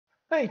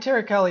Hey,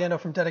 Terry Caliendo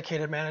from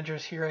Dedicated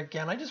Managers here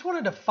again. I just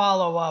wanted to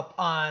follow up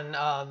on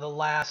the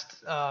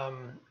last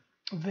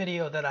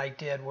video that I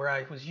did where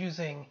I was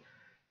using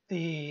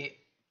the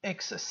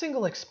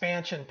single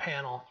expansion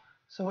panel.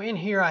 So in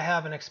here I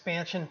have an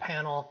expansion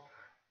panel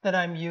that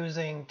I'm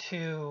using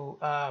to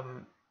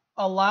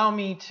allow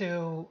me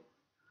to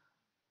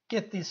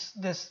get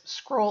this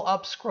scroll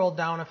up, scroll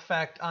down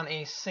effect on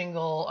a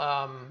single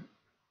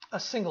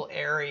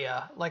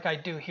area like I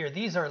do here.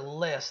 These are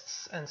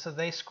lists, and so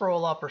they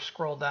scroll up or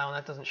scroll down.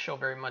 That doesn't show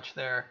very much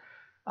there.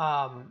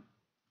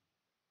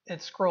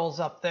 It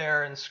scrolls up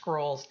there and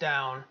scrolls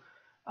down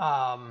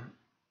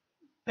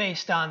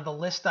based on the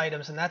list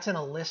items, and that's in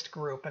a list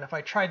group. And if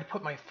I tried to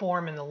put my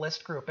form in the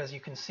list group, as you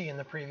can see in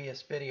the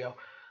previous video,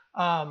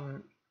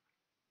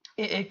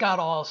 it got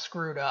all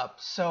screwed up.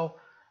 So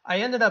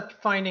I ended up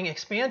finding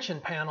expansion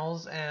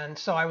panels, and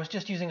so I was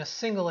just using a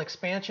single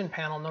expansion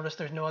panel. Notice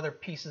there's no other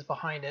pieces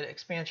behind it.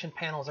 Expansion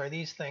panels are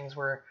these things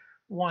where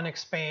one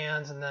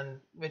expands and then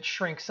it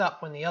shrinks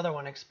up when the other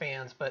one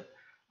expands, but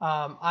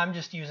I'm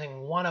just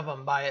using one of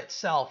them by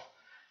itself.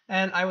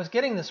 And I was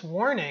getting this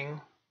warning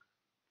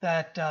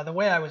that the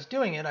way I was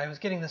doing it, I was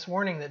getting this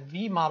warning that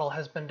V-Model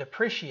has been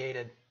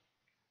depreciated.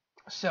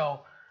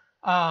 So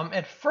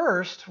at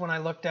first, when I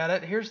looked at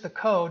it, here's the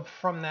code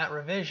from that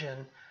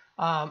revision.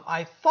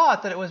 I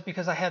thought that it was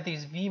because I had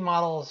these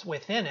V-models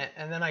within it,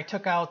 and then I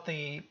took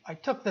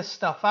this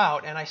stuff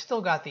out, and I still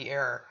got the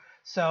error.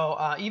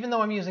 So even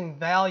though I'm using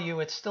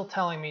value, it's still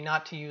telling me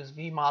not to use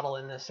V-model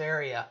in this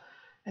area.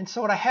 And so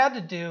what I had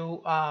to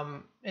do,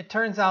 it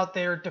turns out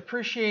they're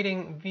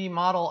depreciating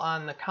V-model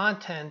on the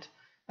content,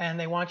 and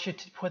they want you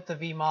to put the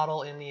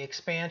V-model in the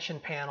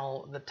expansion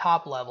panel, the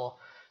top level.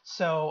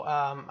 So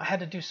I had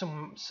to do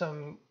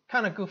some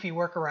kind of goofy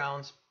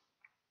workarounds.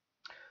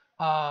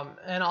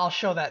 And I'll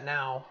show that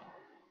now.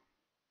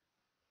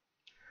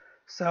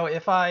 So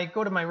if I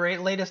go to my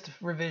latest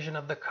revision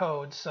of the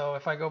code, so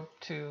if I go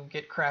to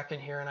Get Crackin'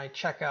 here and I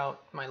check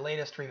out my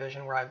latest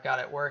revision where I've got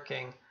it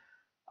working,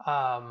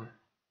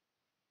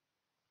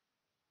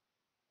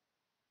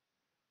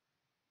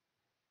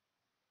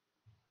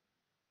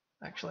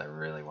 actually I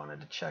really wanted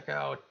to check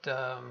out,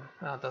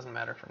 well, it doesn't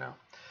matter for now.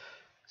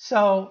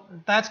 So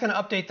that's going to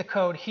update the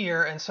code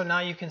here, and so now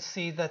you can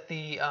see that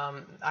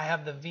I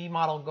have the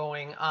V-model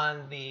going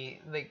on the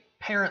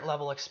parent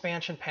level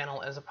expansion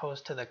panel as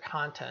opposed to the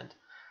content.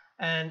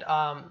 And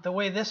the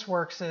way this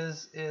works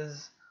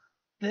is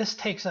this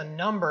takes a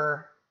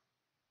number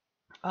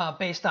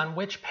based on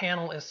which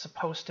panel is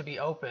supposed to be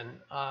open.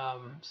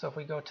 So if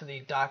we go to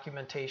the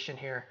documentation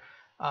here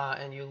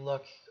and you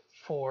look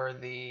for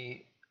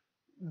the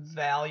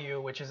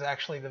value, which is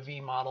actually the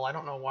V-model. I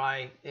don't know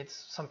why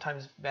it's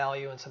sometimes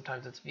value and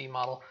sometimes it's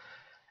V-model.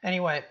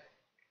 Anyway,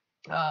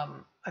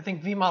 I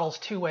think V-model is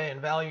two-way and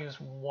value is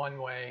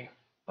one-way,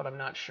 but I'm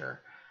not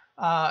sure.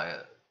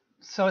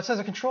 So it says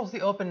it controls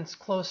the open and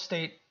closed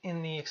state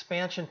in the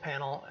expansion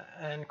panel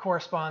and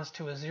corresponds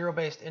to a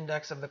zero-based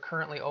index of the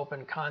currently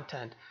open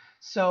content.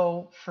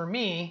 So for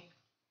me,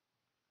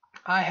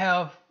 I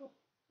have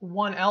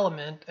one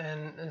element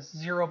and a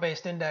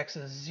zero-based index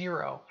is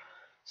 0.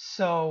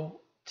 So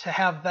to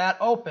have that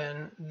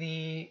open,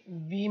 the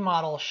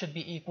V-model should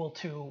be equal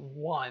to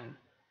 1.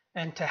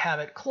 And to have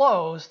it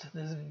closed,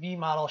 the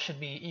V-model should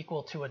be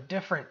equal to a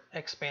different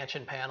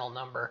expansion panel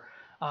number.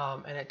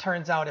 And it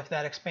turns out if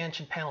that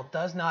expansion panel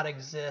does not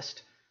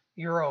exist,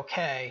 you're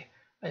okay.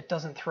 It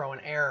doesn't throw an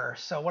error.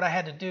 So what I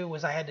had to do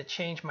was I had to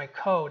change my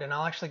code, and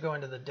I'll actually go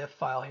into the diff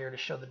file here to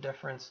show the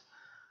difference.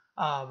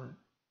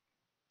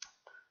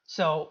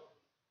 So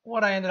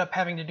what I ended up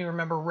having to do,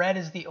 remember, red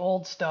is the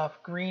old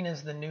stuff, green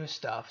is the new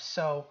stuff.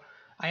 So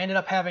I ended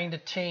up having to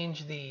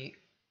change the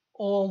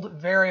old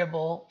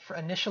variable for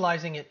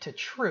initializing it to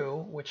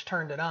true, which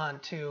turned it on,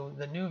 to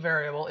the new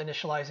variable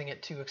initializing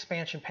it to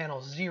expansion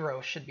panel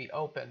 0 should be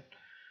open.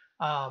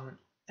 And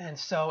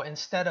so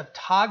instead of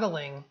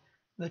toggling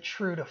the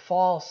true to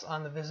false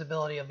on the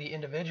visibility of the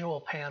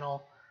individual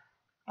panel,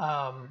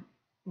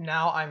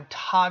 now I'm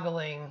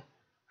toggling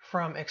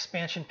from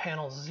expansion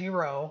panel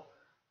 0,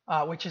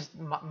 which is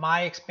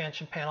my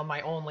expansion panel, my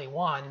only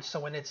one.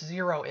 So when it's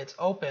 0, it's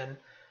open.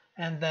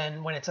 And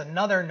then when it's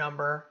another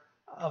number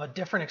of a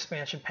different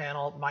expansion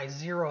panel, my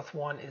 0th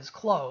one is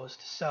closed.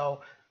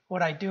 So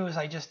what I do is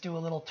I just do a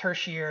little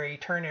ternary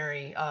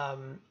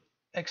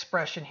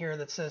expression here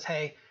that says,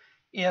 hey,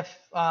 if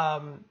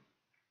the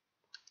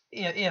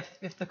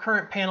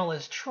current panel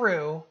is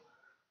true,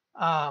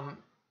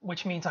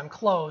 which means I'm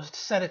closed,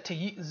 set it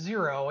to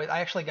 0. I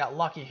actually got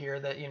lucky here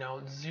that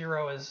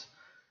 0 is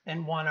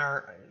and 1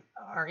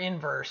 are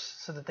inverse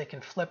so that they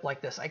can flip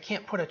like this. I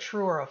can't put a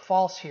true or a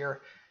false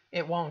here.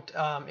 It won't.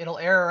 It'll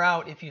error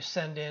out if you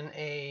send in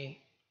a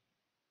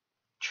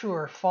true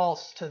or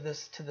false to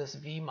this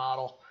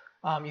V-model.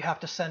 You have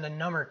to send a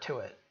number to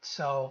it.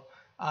 So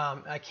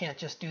I can't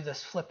just do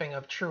this flipping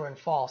of true and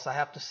false. I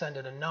have to send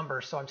it a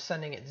number. So I'm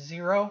sending it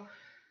 0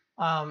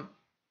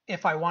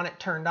 if I want it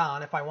turned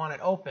on, if I want it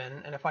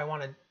open, and if I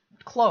want it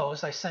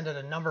closed, I send it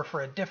a number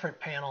for a different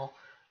panel.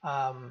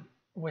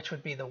 which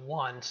would be the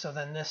 1. So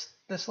then this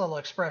little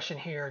expression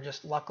here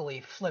just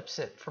luckily flips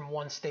it from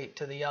one state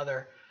to the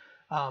other.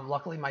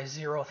 Luckily my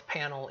 0th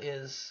panel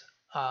is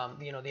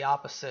the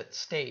opposite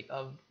state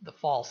of the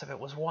false. If it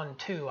was 1,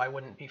 2, I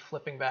wouldn't be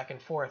flipping back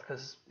and forth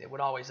because it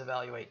would always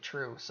evaluate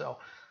true. So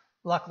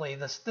luckily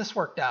this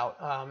worked out.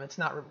 It's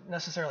not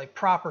necessarily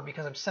proper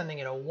because I'm sending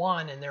it a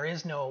 1 and there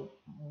is no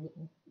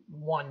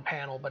 1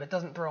 panel, but it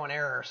doesn't throw an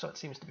error, so it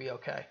seems to be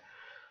okay.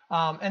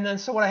 And then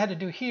so what I had to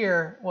do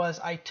here was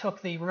I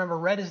took remember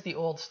red is the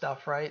old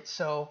stuff, right?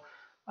 So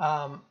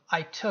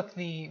I took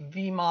the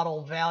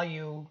V-Model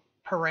value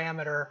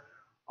parameter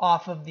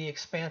off of the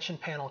expansion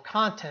panel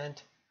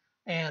content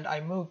and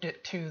I moved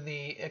it to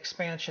the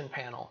expansion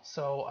panel.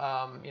 So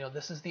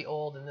this is the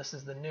old and this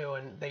is the new,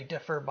 and they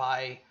differ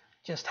by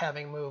just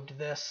having moved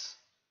this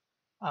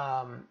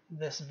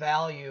this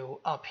value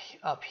up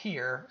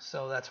here.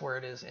 So that's where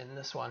it is in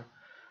this one.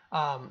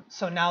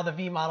 So now the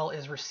V-Model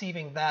is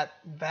receiving that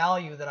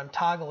value that I'm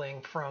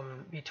toggling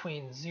from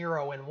between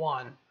 0 and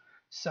 1.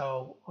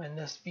 So when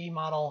this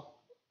V-Model,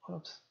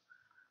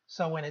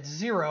 so when it's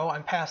 0,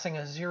 I'm passing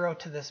a 0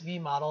 to this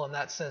V-Model, and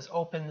that says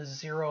open the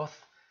 0th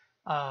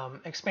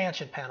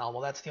expansion panel.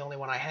 Well, that's the only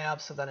one I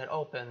have, so then it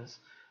opens.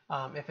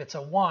 If it's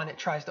a 1, it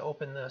tries to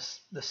open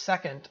the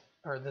second,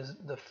 or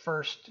the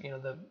first,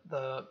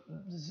 the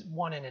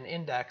 1 in an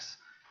index,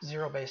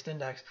 0-based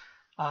index.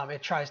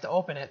 It tries to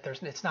open it.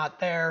 It's not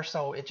there,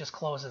 so it just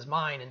closes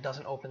mine and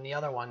doesn't open the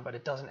other one, but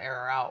it doesn't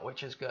error out,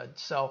 which is good.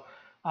 So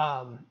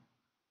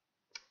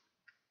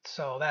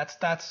so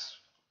that's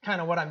kind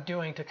of what I'm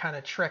doing to kind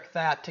of trick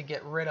that to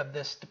get rid of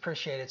this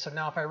depreciated. So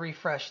now if I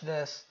refresh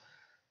this,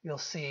 you'll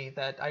see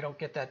that I don't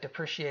get that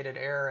depreciated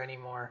error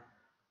anymore.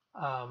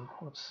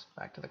 Whoops,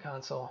 back to the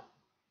console.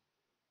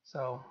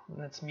 So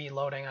that's me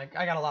loading. I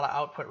got a lot of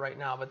output right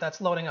now, but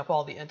that's loading up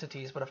all the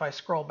entities. But if I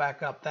scroll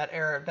back up, that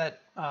error, that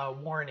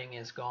warning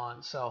is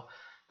gone. So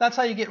that's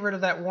how you get rid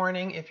of that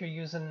warning if you're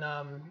using,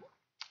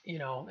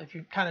 if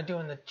you're kind of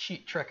doing the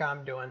cheat trick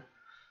I'm doing.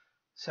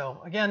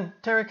 So again,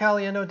 Terry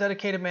Caliendo,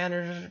 Dedicated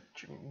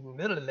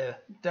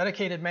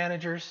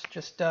Managers,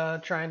 just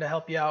trying to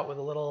help you out with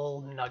a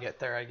little nugget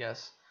there, I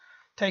guess.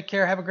 Take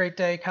care. Have a great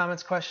day.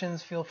 Comments,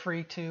 questions, feel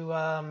free to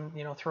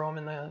throw them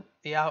in the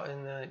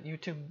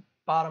YouTube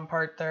bottom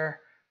part there,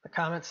 the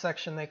comments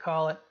section they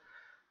call it,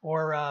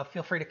 or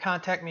feel free to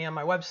contact me on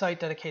my website,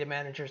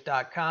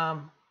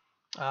 dedicatedmanagers.com.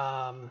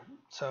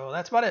 So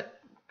that's about it.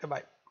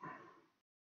 Goodbye.